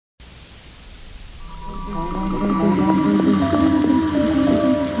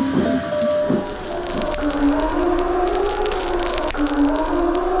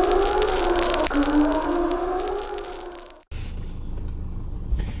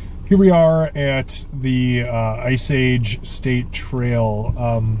Here we are at the Ice Age State Trail.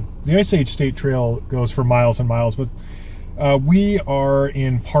 The Ice Age State Trail goes for miles and miles, but we are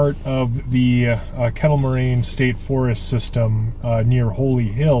in part of the Kettle Moraine State Forest System near Holy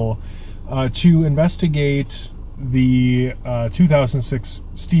Hill to investigate the 2006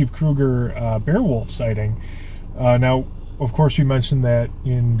 Steve Kreuger bear wolf sighting. Now, of course, we mentioned that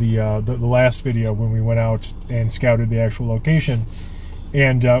in the last video when we went out and scouted the actual location.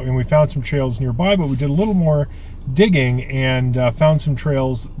 And we found some trails nearby, but we did a little more digging and found some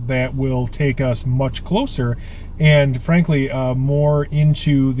trails that will take us much closer and, frankly, more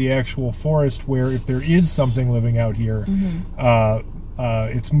into the actual forest, where if there is something living out here,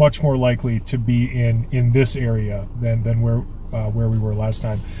 it's much more likely to be in this area than where we were last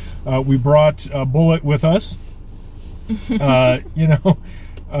time. We brought Bullet with us,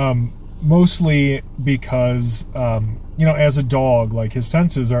 mostly because as a dog, like, his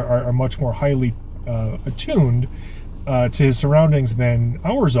senses are much more highly attuned to his surroundings than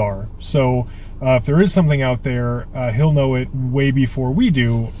ours are. So if there is something out there, he'll know it way before we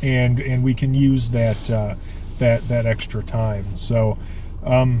do, and we can use that extra time. So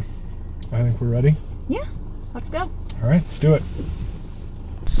I think we're ready. Yeah, let's go. All right, let's do it.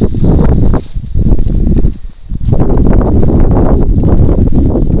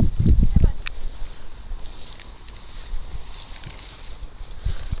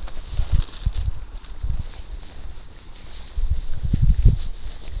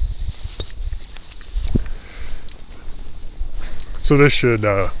 So this should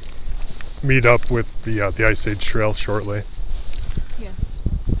meet up with the Ice Age Trail shortly. Yeah.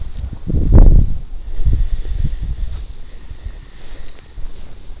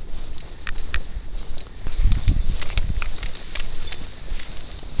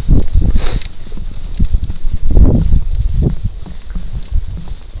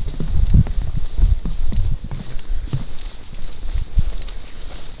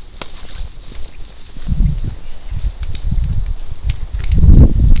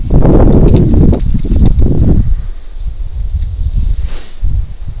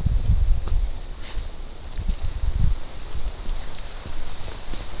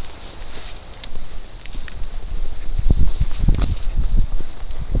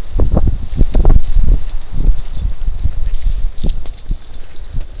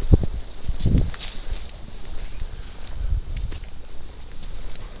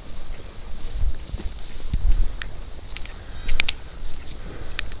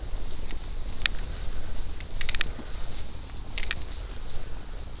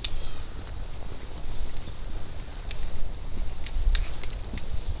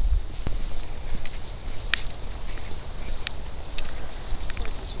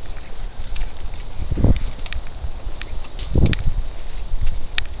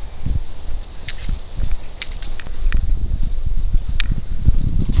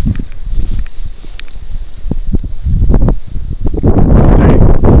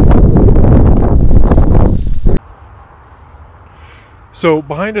 So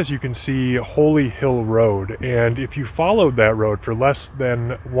behind us you can see Holy Hill Road, and if you followed that road for less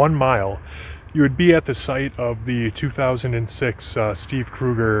than 1 mile, you would be at the site of the 2006 Steve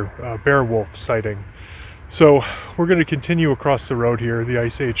Kreuger bear wolf sighting. So we're going to continue across the road here. The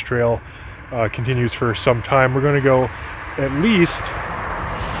Ice Age Trail continues for some time. We're going to go at least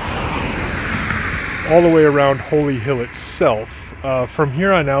all the way around Holy Hill itself. From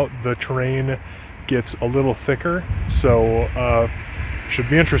here on out, the terrain gets a little thicker, so should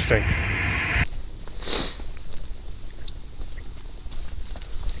be interesting.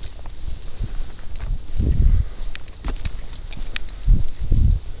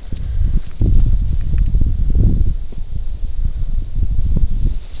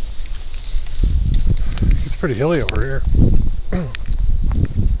 It's pretty hilly over here.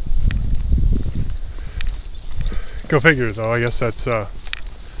 Go figure, though. I guess that's yeah,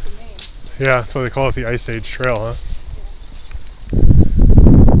 that's why they call it the Ice Age Trail, huh?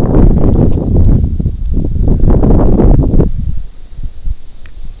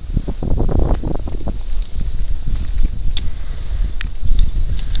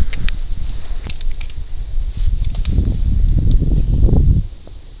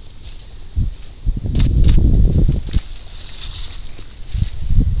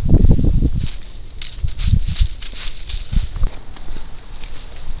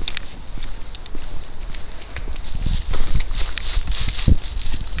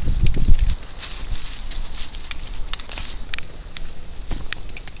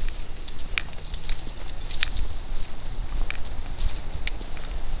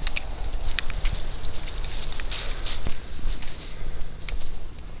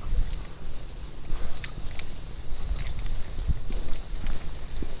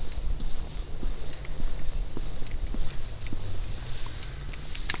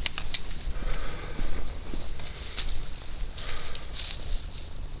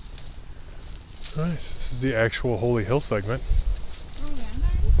 Alright, this is the actual Holy Hill segment. Oh, yeah,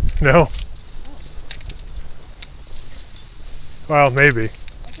 already? No. Oh. Well, maybe.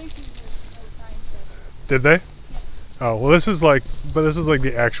 I think these are signs that... Did they? Yeah. Oh, well this is like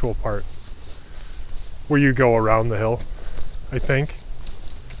the actual part. Where you go around the hill, I think.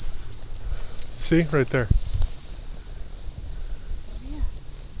 See, right there. Oh, yeah.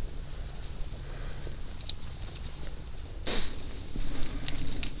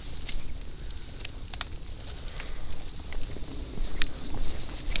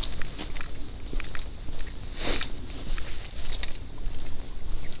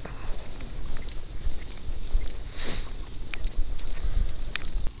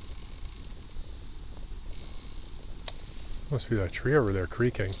 Must be that tree over there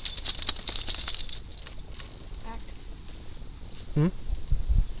creaking. X. Hmm?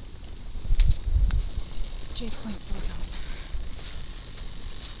 J points those out.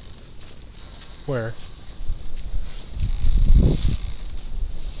 Where?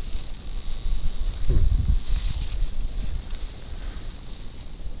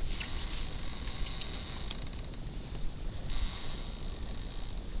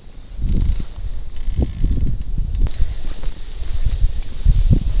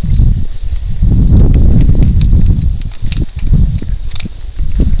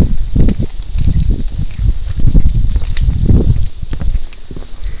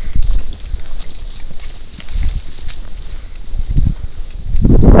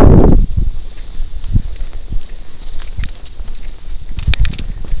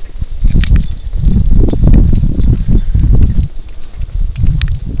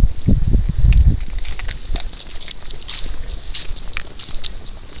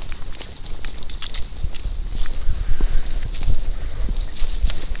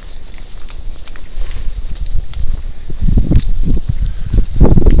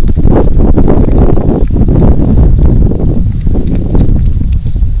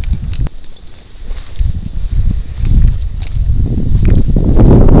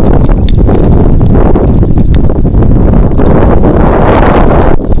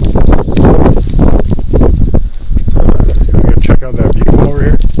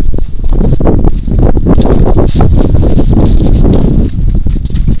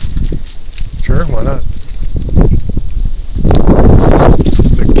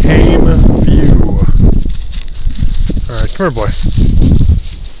 Come here, boy.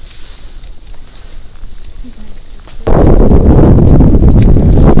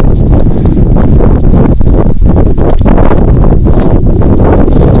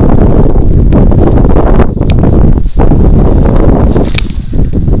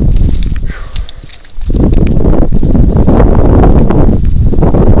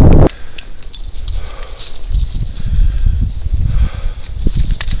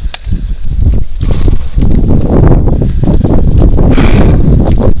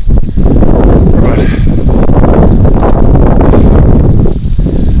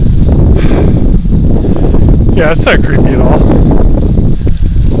 Yeah, it's not creepy at all.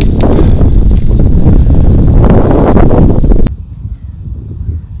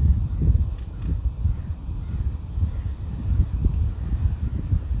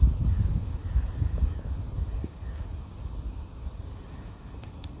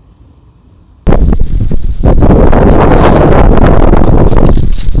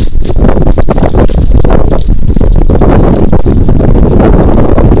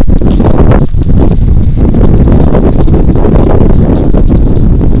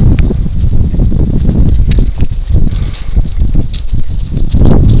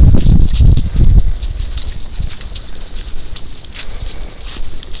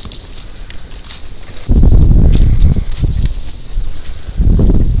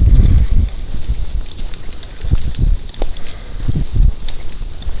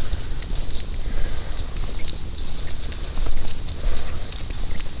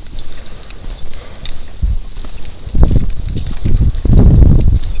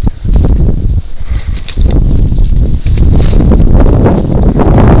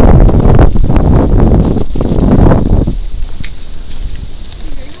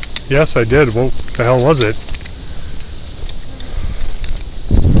 Yes, I did. What the hell was it?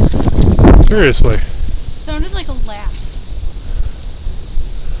 Seriously. Sounded like a laugh.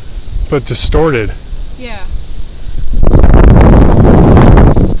 But distorted. Yeah.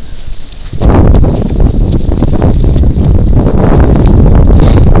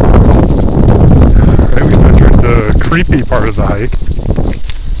 Right, we've entered the creepy part of the hike.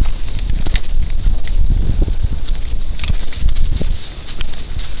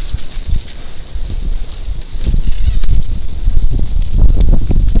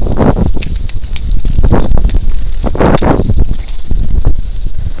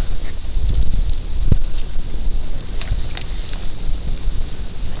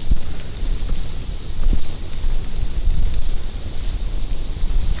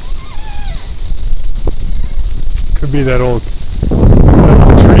 Could be that old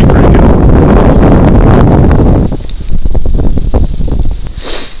tree breaking.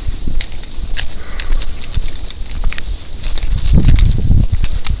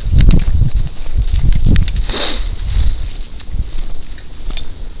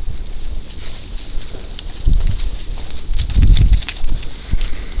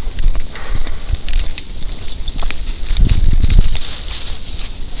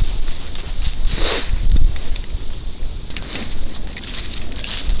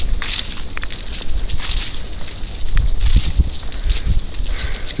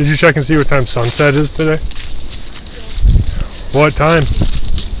 Did you check and see what time sunset is today? What time?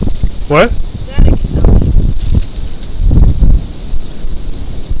 What? That I can tell you.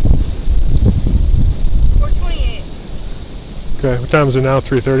 4:28. Okay, what time is it now?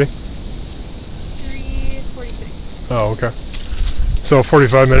 3:30? 3:46. Oh, okay. So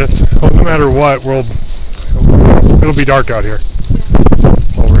 45 minutes. Well, no matter what, it'll be dark out here.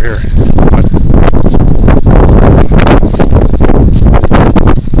 Yeah. Over here.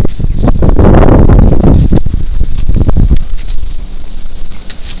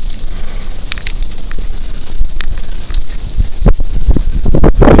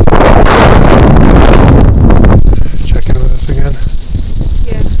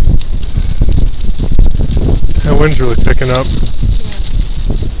 Yeah. That wind's really picking up.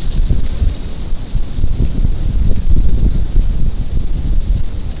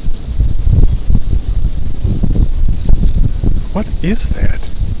 What is that?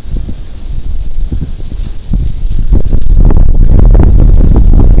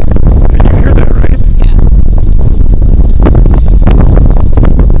 You hear that, right? Yeah.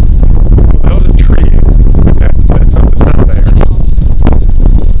 That was a tree. That's not the sound I heard. Something else.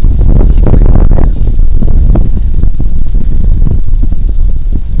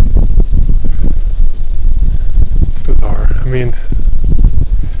 It's bizarre. I mean,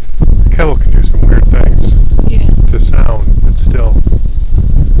 the kettle can do some weird things Yeah. to sound, but still.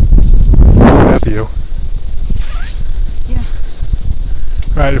 What have you? Yeah.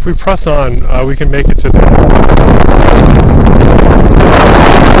 Alright, if we press on, we can make it to the...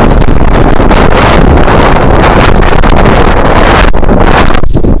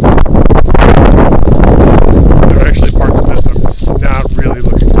 There are actually parts of this I'm just not really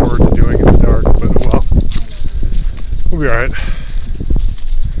looking forward to doing in the dark, but oh well. We'll be alright.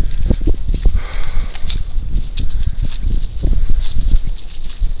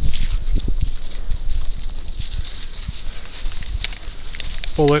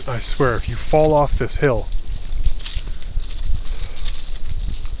 Bullet, I swear, if you fall off this hill,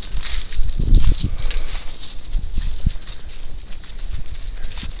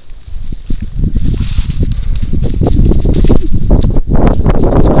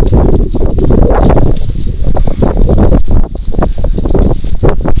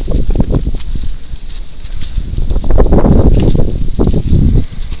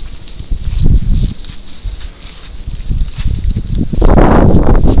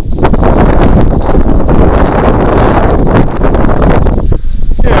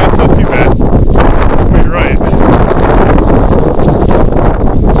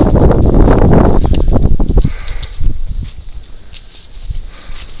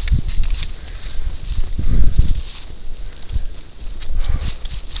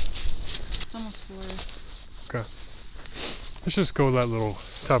 let's just go that little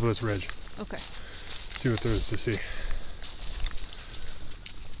top of this ridge. Okay. See what there is to see.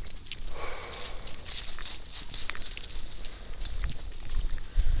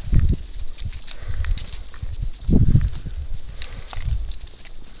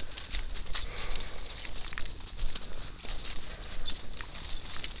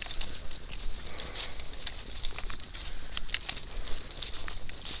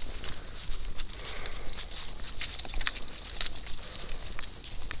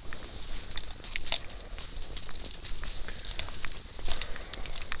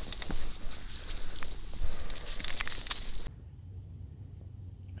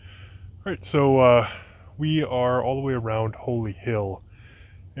 Alright, so we are all the way around Holy Hill,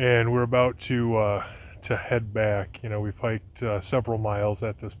 and we're about to head back. You know, we've hiked several miles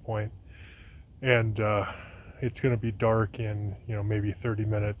at this point, and it's going to be dark in, you know, maybe 30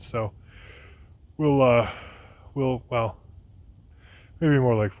 minutes, so well, maybe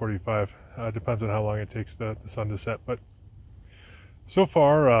more like 45. Depends on how long it takes the sun to set, but so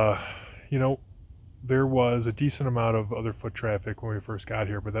far, you know, there was a decent amount of other foot traffic when we first got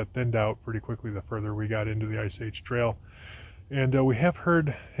here, but that thinned out pretty quickly the further we got into the Ice Age Trail. And we have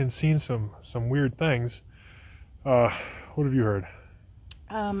heard and seen some weird things. What have you heard?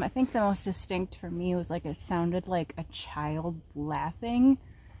 I think the most distinct for me was like it sounded like a child laughing,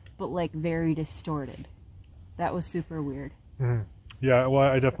 but like very distorted. That was super weird. Mm-hmm. Yeah, well,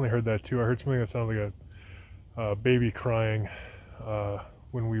 I definitely heard that too. I heard something that sounded like a baby crying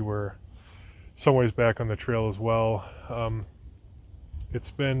when we were some ways back on the trail as well.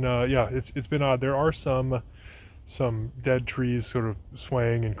 It's been it's been odd. There are some dead trees sort of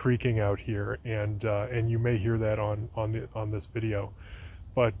swaying and creaking out here, and you may hear that on this video.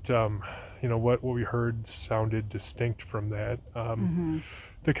 But you know what we heard sounded distinct from that.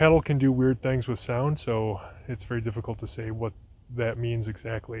 The kettle can do weird things with sound, so it's very difficult to say what that means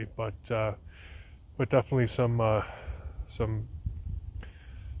exactly. But definitely some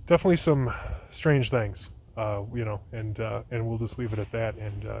strange things, you know, and we'll just leave it at that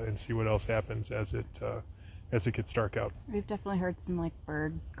and see what else happens as it gets dark out. We've definitely heard some like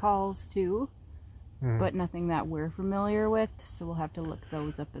bird calls too, but nothing that we're familiar with, so we'll have to look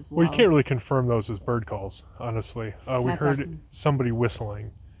those up as well. Well, you can't really confirm those as bird calls, honestly. We heard somebody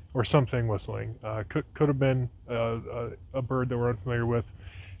whistling or something whistling. Could have been a bird that we're unfamiliar with.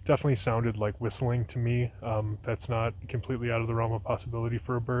 Definitely sounded like whistling to me. That's not completely out of the realm of possibility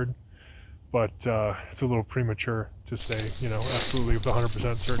for a bird, but it's a little premature to say, you know, absolutely with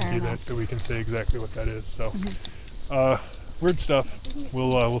 100% certainty that we can say exactly what that is. So, weird stuff.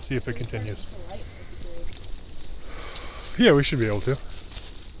 We'll see if it continues. Yeah, we should be able to.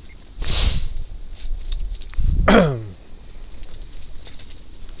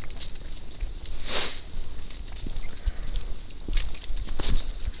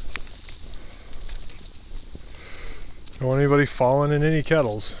 Don't want anybody falling in any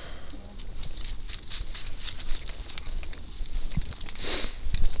kettles.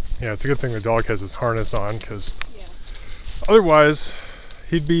 Yeah, it's a good thing the dog has his harness on, because otherwise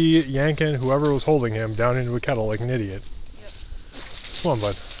he'd be yanking whoever was holding him down into a kettle like an idiot. Yep. Come on,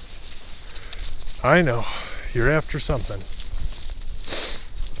 bud. I know. You're after something.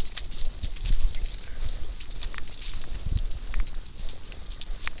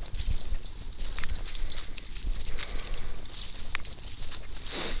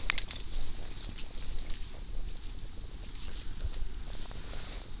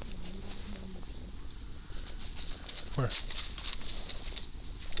 Where?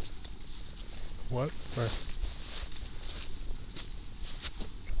 What? Where?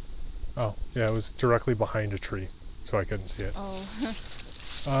 Oh, yeah, it was directly behind a tree, so I couldn't see it. Oh.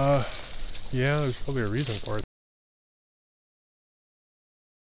 Yeah, there's probably a reason for it.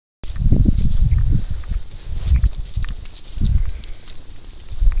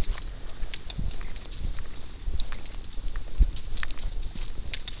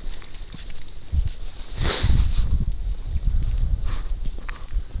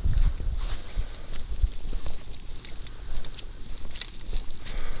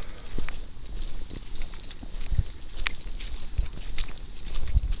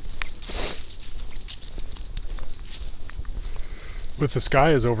 With the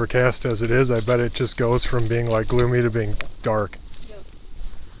sky as overcast as it is, I bet it just goes from being like gloomy to being dark. Yep.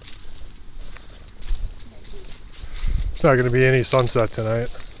 It's not going to be any sunset tonight.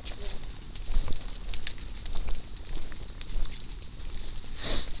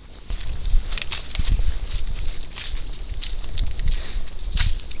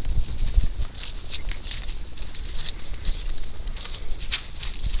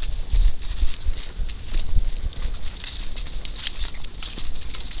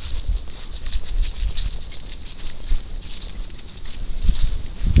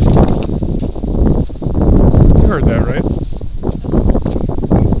 Heard that, right?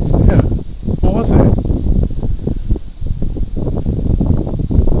 Yeah. What was that?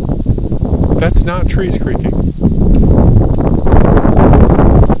 That's not trees creaking.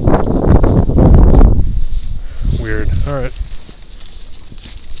 Weird. Alright.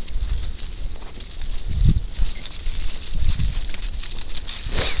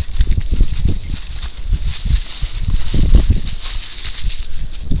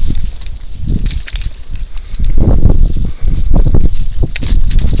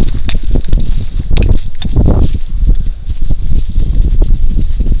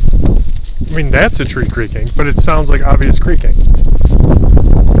 I mean, that's a tree creaking, but it sounds like obvious creaking.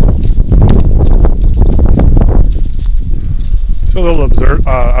 There's a little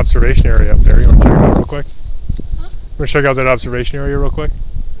observation area up there. You want to check it out real quick? Huh? You want to check out that observation area real quick?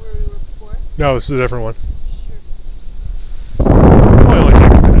 Where we were before? No, this is a different one. Sure. It'll only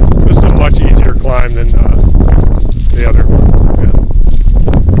take a minute. This is a much easier climb than the other one. Yeah.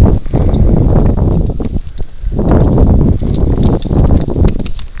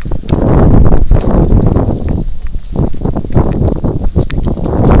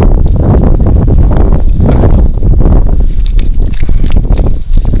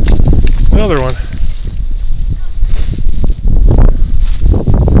 another one.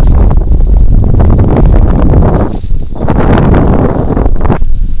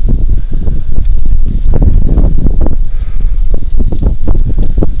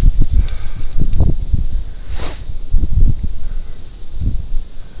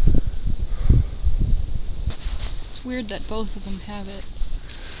 It's weird that both of them have it.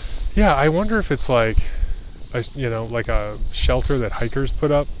 Yeah, I wonder if it's like, you know, like a shelter that hikers put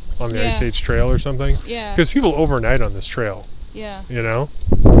up on the Ice Age Trail or something. Yeah. Because people overnight on this trail. Yeah. You know?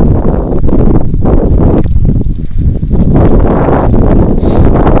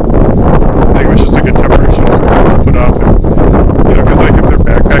 I think it was just a good temporary shelter to put up. And, you know, because like if they're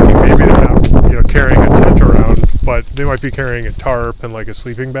backpacking, maybe they're not, you know, carrying a tent around, but they might be carrying a tarp and like a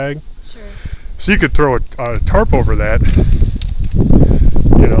sleeping bag. Sure. So you could throw a tarp over that,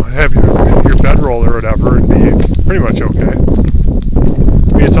 you know, have your bedroll or whatever, and be pretty much okay.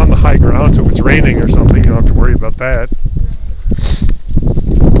 I mean, it's on the high ground, so if it's raining or something, you don't have to worry about that.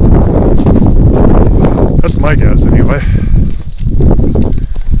 That's my guess, anyway.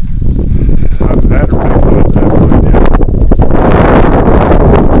 How did that really good? I have no idea.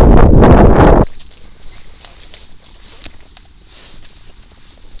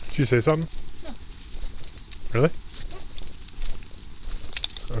 Did you say something? No. Really?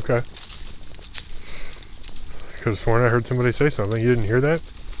 Okay. Could have sworn I heard somebody say something. You didn't hear that?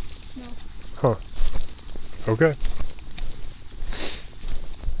 No. Huh. Okay.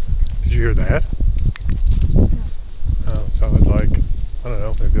 Did you hear that? No. Oh, it sounded like, I don't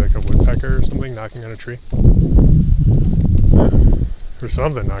know, maybe like a woodpecker or something knocking on a tree. Or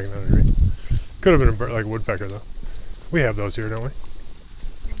something knocking on a tree. Could have been a bird, like a woodpecker though. We have those here, don't we?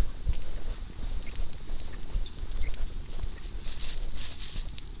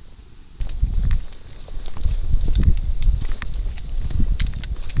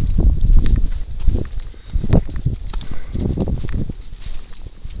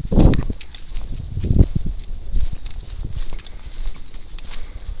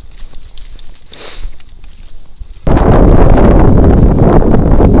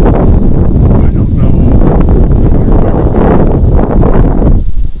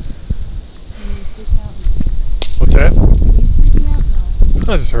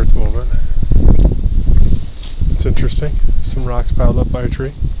 That just hurts a little bit. It's interesting. Some rocks piled up by a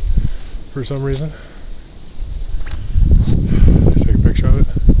tree for some reason. Take a picture of it.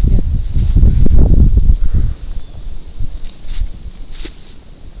 Yeah.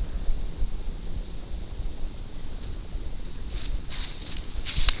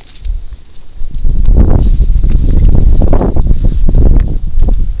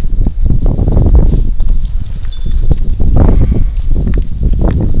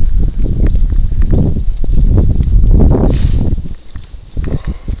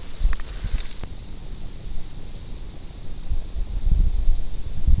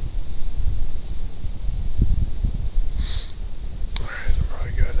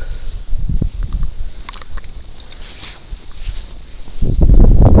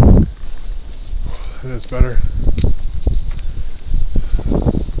 It is better.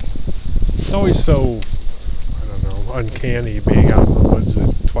 It's always so, I don't know, uncanny being out in the woods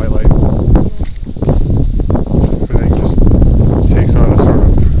at twilight. Everything just takes on a sort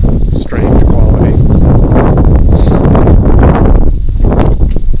of strange quality.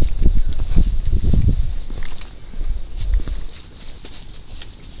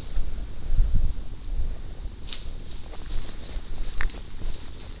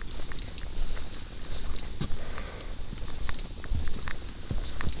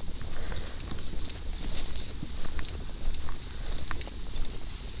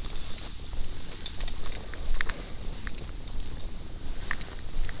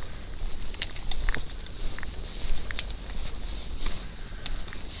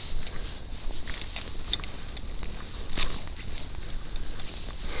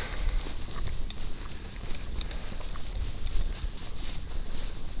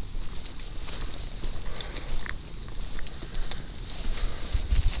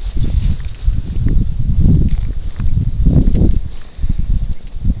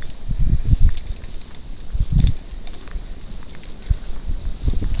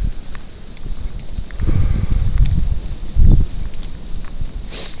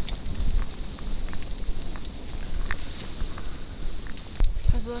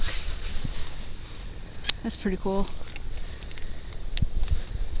 Look. That's pretty cool.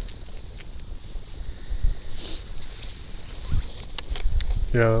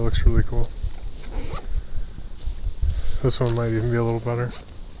 Yeah, that looks really cool. This one might even be a little better.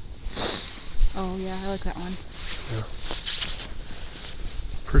 Oh yeah, I like that one. Yeah.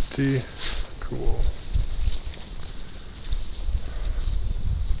 Pretty cool.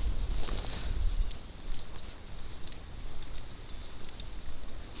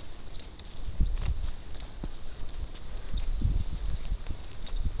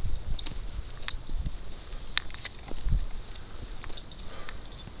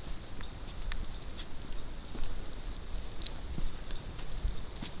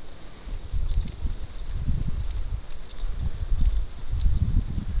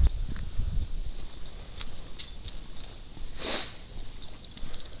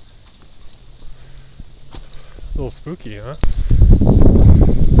 A little spooky, huh?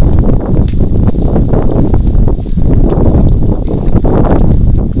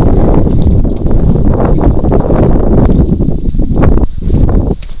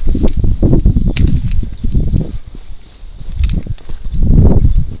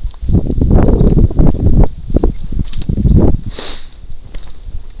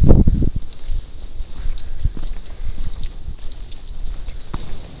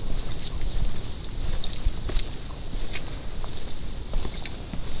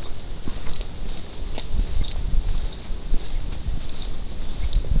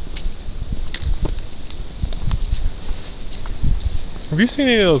 Have you seen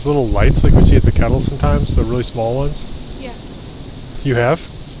any of those little lights like we see at the kettle sometimes? The really small ones? Yeah. You have?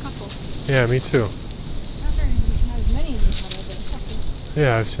 A couple. Yeah, me too. Not as many as you thought, but a couple.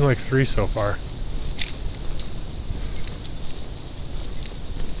 Yeah, I've seen like 3 so far.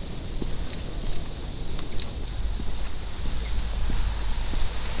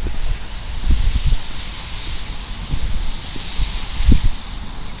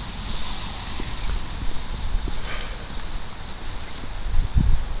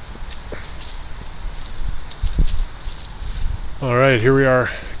 Alright, here we are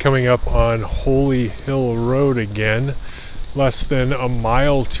coming up on Holy Hill Road again. Less than a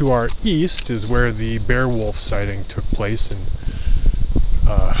mile to our east is where the bear wolf sighting took place in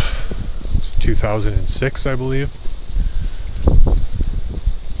 2006, I believe.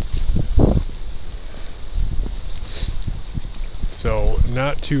 So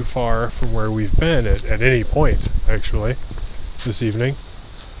not too far from where we've been at any point, actually, this evening.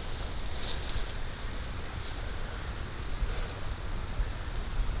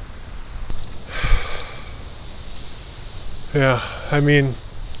 Yeah, I mean,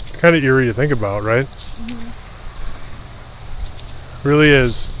 it's kind of eerie to think about, right? Mm-hmm. Really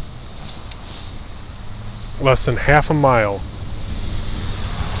is. Less than half a mile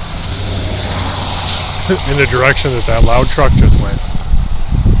in the direction that that loud truck just went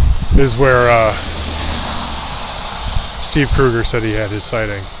is where Steve Kreuger said he had his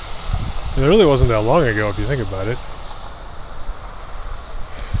sighting. And it really wasn't that long ago if you think about it.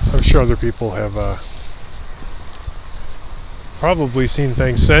 I'm sure other people have probably seen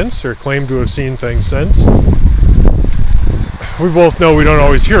things since, or claim to have seen things since. We both know we don't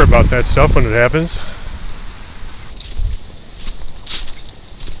always hear about that stuff when it happens.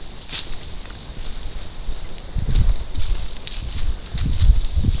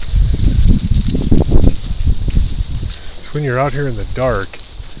 It's when you're out here in the dark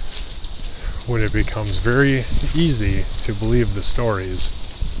when it becomes very easy to believe the stories.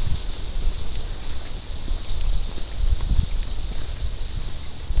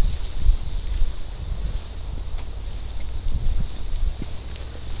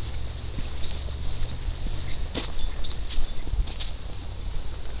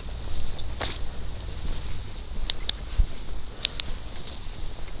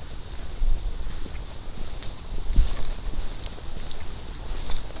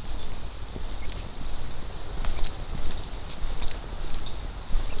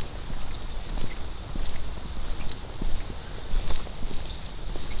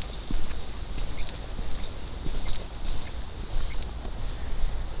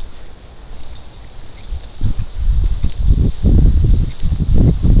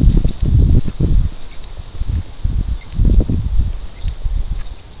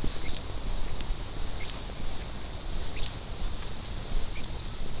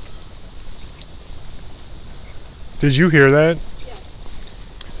 Did you hear that? Yes.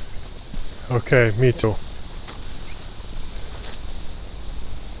 Okay, me too.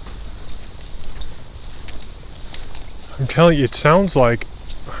 I'm telling you, it sounds like,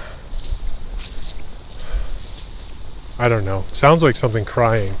 I don't know, it sounds like something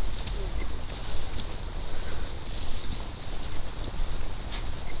crying.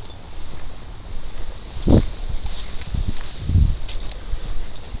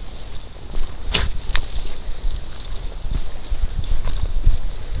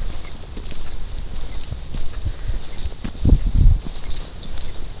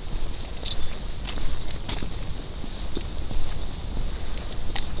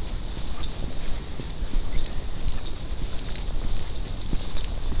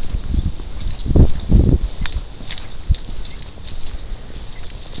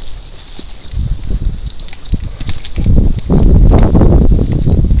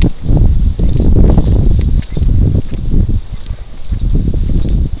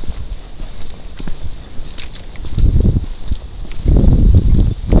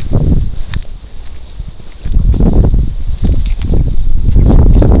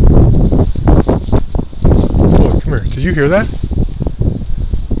 you hear that?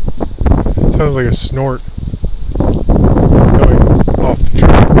 It sounded like a snort going off the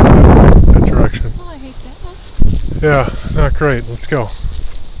track that direction. Oh, I hate that. Yeah, not great. Let's go.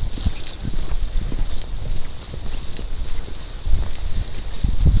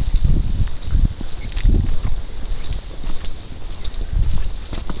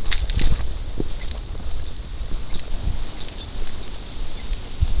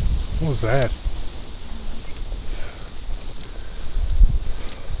 What was that?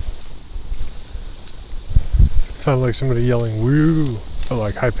 Sounded like somebody yelling woo, but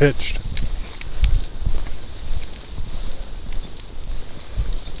like high pitched.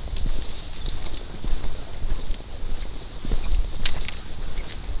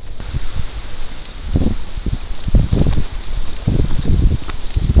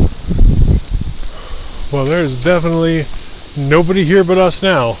 Well, there's definitely nobody here but us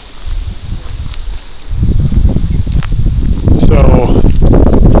now. So,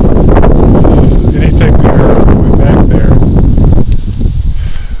 anything we heard way back there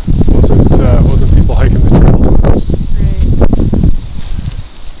wasn't people hiking the trails with us.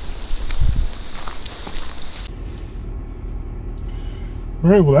 All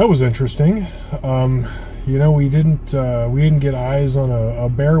right, well, that was interesting. You know, we didn't get eyes on a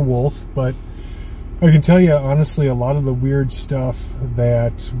bear wolf, but I can tell you honestly, a lot of the weird stuff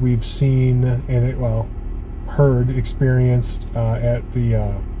that we've seen and heard, experienced at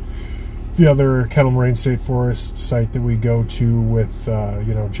the other Kettle Moraine State Forest site that we go to with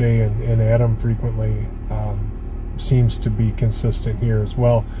you know, Jay and Adam frequently, seems to be consistent here as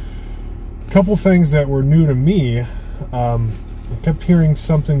well. A couple things that were new to me. I kept hearing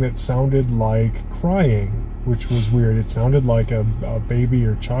something that sounded like crying, which was weird. It sounded like a baby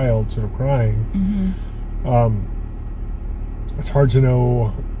or child sort of crying. Mm-hmm. It's hard to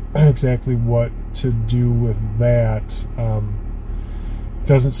know exactly what to do with that.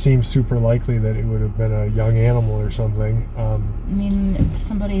 Doesn't seem super likely that it would have been a young animal or something. I mean,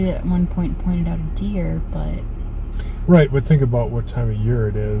 somebody at one point pointed out a deer, but... Right, but think about what time of year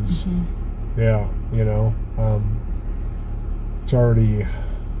it is. Mm-hmm. Yeah, you know. It's already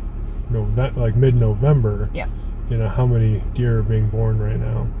like mid-November. Yeah. You know, how many deer are being born right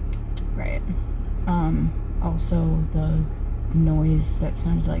now? Right. Also, the noise that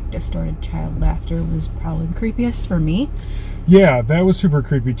sounded like distorted child laughter was probably the creepiest for me. Yeah, that was super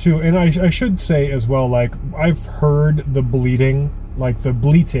creepy too. And I should say as well, like, I've heard the bleating, like the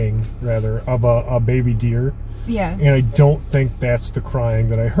bleating rather, of a baby deer. Yeah. And I don't think that's the crying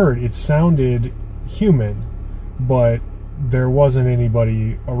that I heard. It sounded human, but there wasn't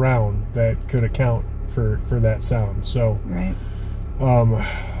anybody around that could account for that sound. So right.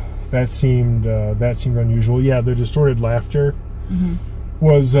 that seemed unusual. Yeah, the distorted laughter Mm-hmm.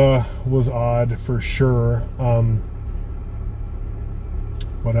 was odd for sure.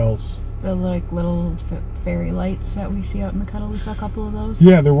 What else? The like little fairy lights that we see out in the Kettle, we saw a couple of those.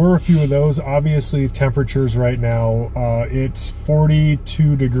 Yeah, there were a few of those. Obviously, temperatures right now, it's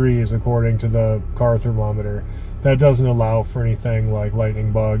 42 degrees according to the car thermometer. That doesn't allow for anything like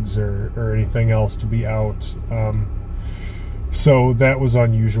lightning bugs or anything else to be out. So that was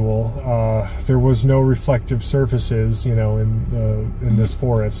unusual. There was no reflective surfaces, you know, in this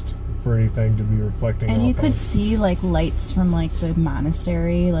forest for anything to be reflecting off. And you could of. see like lights from like the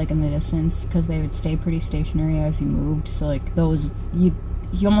monastery like in the distance, because they would stay pretty stationary as you moved. So like those, it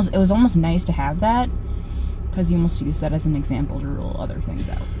was almost nice to have that, because you almost use that as an example to rule other things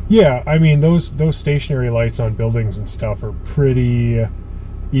out. Yeah, I mean those stationary lights on buildings and stuff are pretty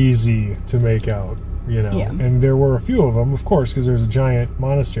easy to make out. You know, yeah. And there were a few of them, of course, because there's a giant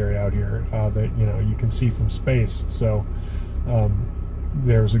monastery out here that, you know, you can see from space. So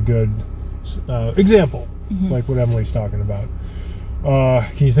there's a good example, like what Emily's talking about.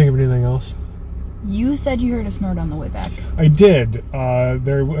 Can you think of anything else? You said you heard a snort on the way back. I did.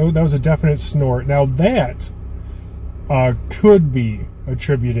 That was a definite snort. Now that could be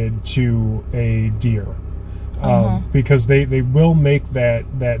attributed to a deer. Because they will make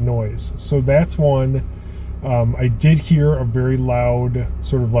that noise. So that's one. I did hear a very loud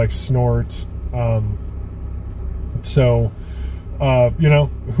sort of like snort. So you know,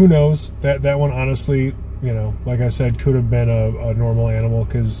 who knows? That one honestly, you know, like I said, could have been a normal animal,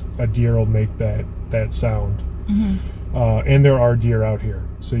 because a deer will make that sound. And there are deer out here,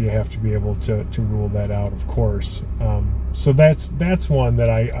 so you have to be able to rule that out, of course. So that's one that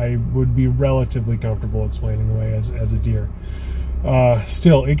I would be relatively comfortable explaining away as a deer.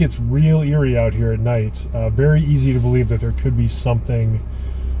 Still, it gets real eerie out here at night. Very easy to believe that there could be something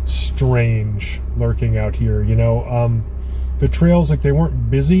strange lurking out here. You know, the trails, like, they weren't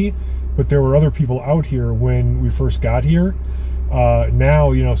busy, but there were other people out here when we first got here.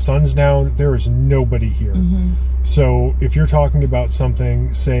 Now, you know, sun's down, there is nobody here. So if you're talking about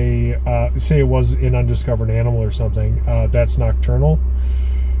something, say it was an undiscovered animal or something, that's nocturnal,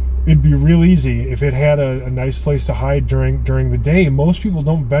 it'd be real easy if it had a nice place to hide during the day. Most people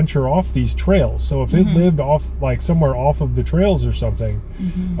don't venture off these trails, so if it lived off, like, somewhere off of the trails or something,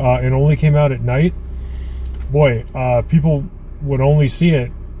 and only came out at night, boy, people would only see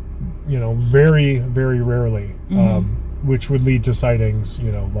it, you know, very, very rarely, which would lead to sightings,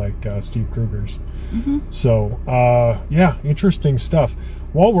 you know, like Steve Kreuger's. So yeah, interesting stuff.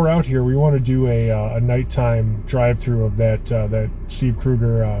 While we're out here, we want to do a nighttime drive-through of that Steve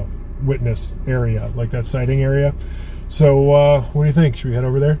Kreuger witness area, like that sighting area. So what do you think? Should we head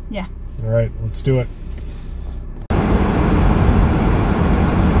over there? Yeah. All right, let's do it.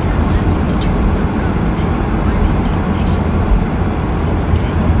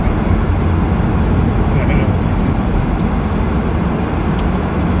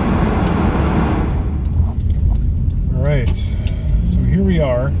 So here we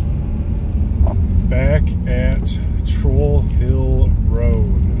are, back at Troll Hill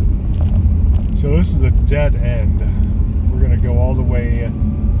Road. So this is a dead end. We're going to go all the way.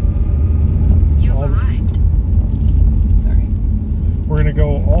 You've arrived. Sorry. We're going to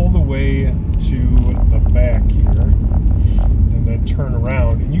go all the way to the back here, and then turn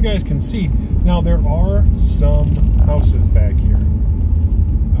around. And you guys can see, now there are some houses back here,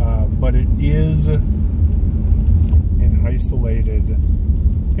 but it is isolated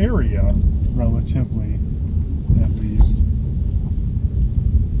area, relatively, at least,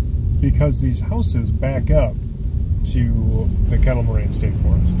 because these houses back up to the Kettle Moraine State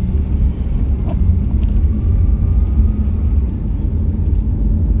Forest.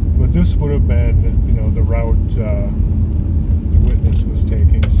 But this would have been, you know, the route the witness was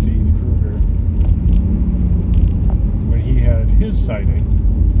taking, Steve Kreuger, when he had his sighting.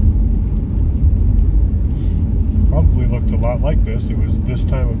 Probably looked a lot like this. It was this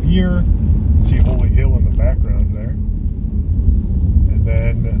time of year. See Holy Hill in the background there. And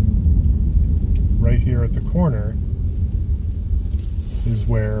then right here at the corner is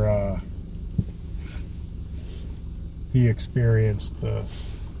where he experienced the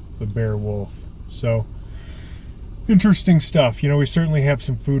bear wolf. So interesting stuff. You know, we certainly have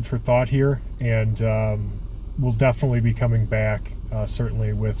some food for thought here, and we'll definitely be coming back,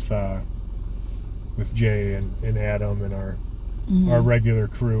 certainly with Jay and Adam and our regular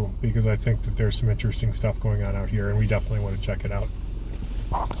crew, because I think that there's some interesting stuff going on out here, and we definitely want to check it out.